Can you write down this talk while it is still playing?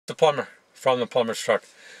the plumber from the plumber's truck.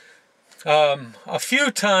 A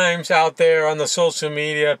few times out there on the social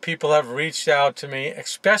media, people have reached out to me,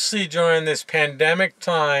 especially during this pandemic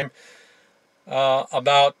time,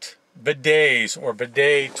 about bidets or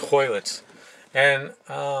bidet toilets. And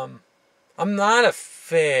I'm not a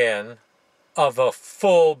fan of a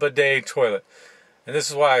full bidet toilet. And this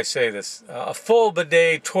is why I say this. A full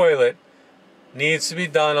bidet toilet needs to be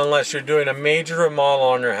done unless you're doing a major remodel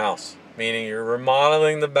on your house. Meaning you're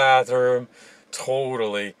remodeling the bathroom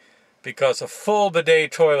totally. Because a full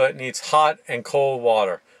bidet toilet needs hot and cold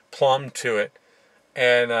water plumbed to it.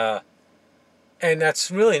 And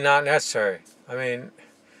that's really not necessary. I mean,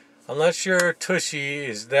 unless your tushy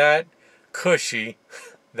is that cushy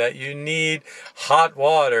that you need hot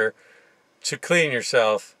water to clean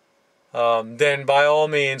yourself, then by all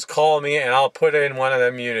means call me and I'll put in one of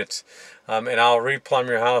them units. And I'll replumb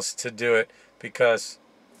your house to do it, because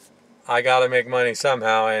I gotta make money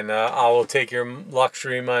somehow, and I will take your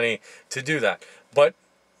luxury money to do that. But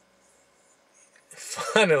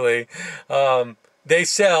finally, they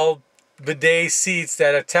sell bidet seats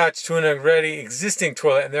that attach to an already existing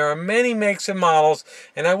toilet, and there are many makes and models.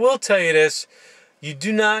 And I will tell you this: you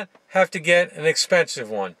do not have to get an expensive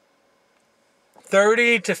one.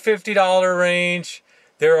 $30 to $50 range.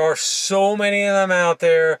 There are so many of them out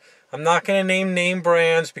there. I'm not going to name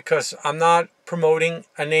brands because I'm not promoting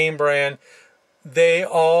a name brand. They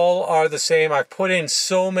all are the same. I've put in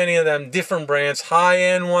so many of them, different brands,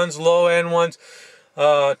 high-end ones, low-end ones.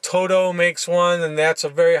 Toto makes one, and that's a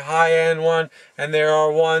very high-end one. And there are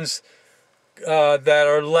ones that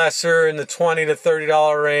are lesser in the $20 to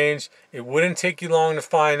 $30 range. It wouldn't take you long to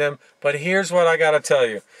find them. But here's what I got to tell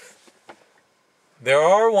you. There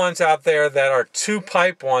are ones out there that are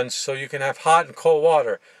two-pipe ones, so you can have hot and cold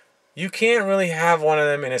water. You can't really have one of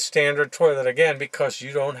them in a standard toilet, again, because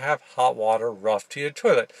you don't have hot water rough to your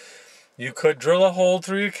toilet. You could drill a hole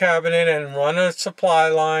through your cabinet and run a supply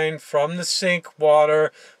line from the sink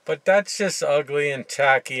water, but that's just ugly and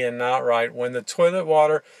tacky and not right when the toilet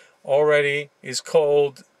water already is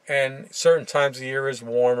cold, and certain times of the year is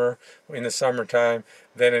warmer in the summertime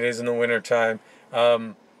than it is in the wintertime.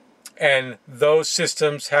 And those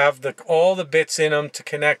systems have all the bits in them to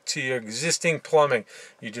connect to your existing plumbing.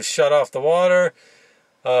 You just shut off the water,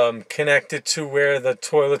 connect it to where the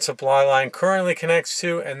toilet supply line currently connects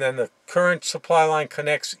to, and then the current supply line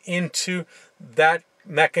connects into that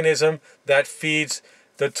mechanism that feeds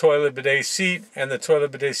the toilet bidet seat. And the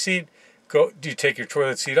toilet bidet seat, you take your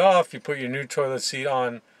toilet seat off, you put your new toilet seat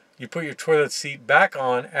on. You put your toilet seat back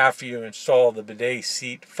on after you install the bidet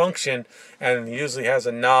seat function, and it usually has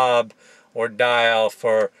a knob or dial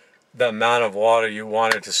for the amount of water you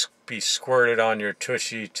want it to be squirted on your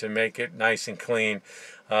tushy to make it nice and clean.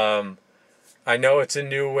 I know it's a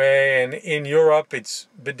new way, and in Europe,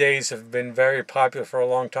 bidets have been very popular for a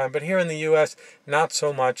long time, but here in the U.S., not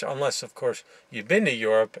so much, unless, of course, you've been to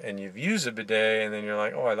Europe and you've used a bidet, and then you're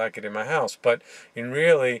like, oh, I like it in my house. But in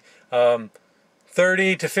really,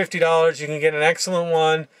 $30 to $50, you can get an excellent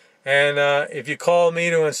one. And if you call me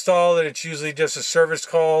to install it, it's usually just a service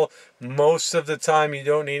call. Most of the time, you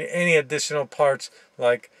don't need any additional parts.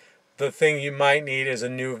 Like, the thing you might need is a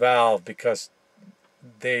new valve, because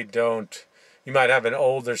they don't. You might have an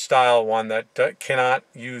older style one that cannot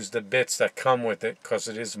use the bits that come with it because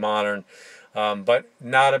it is modern. But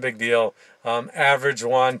not a big deal. Average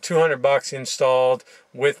one, $200 installed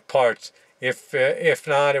with parts. If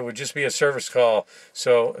not, it would just be a service call.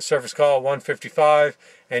 So a service call, $155,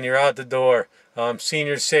 and you're out the door.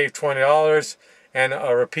 Seniors save $20, and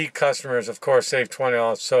repeat customers, of course, save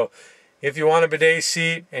 $20. So if you want a bidet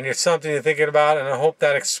seat and it's something you're thinking about, and I hope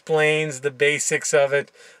that explains the basics of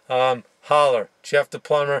it, holler. Jeff the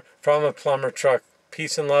Plumber from a Plumber Truck.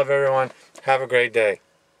 Peace and love, everyone. Have a great day.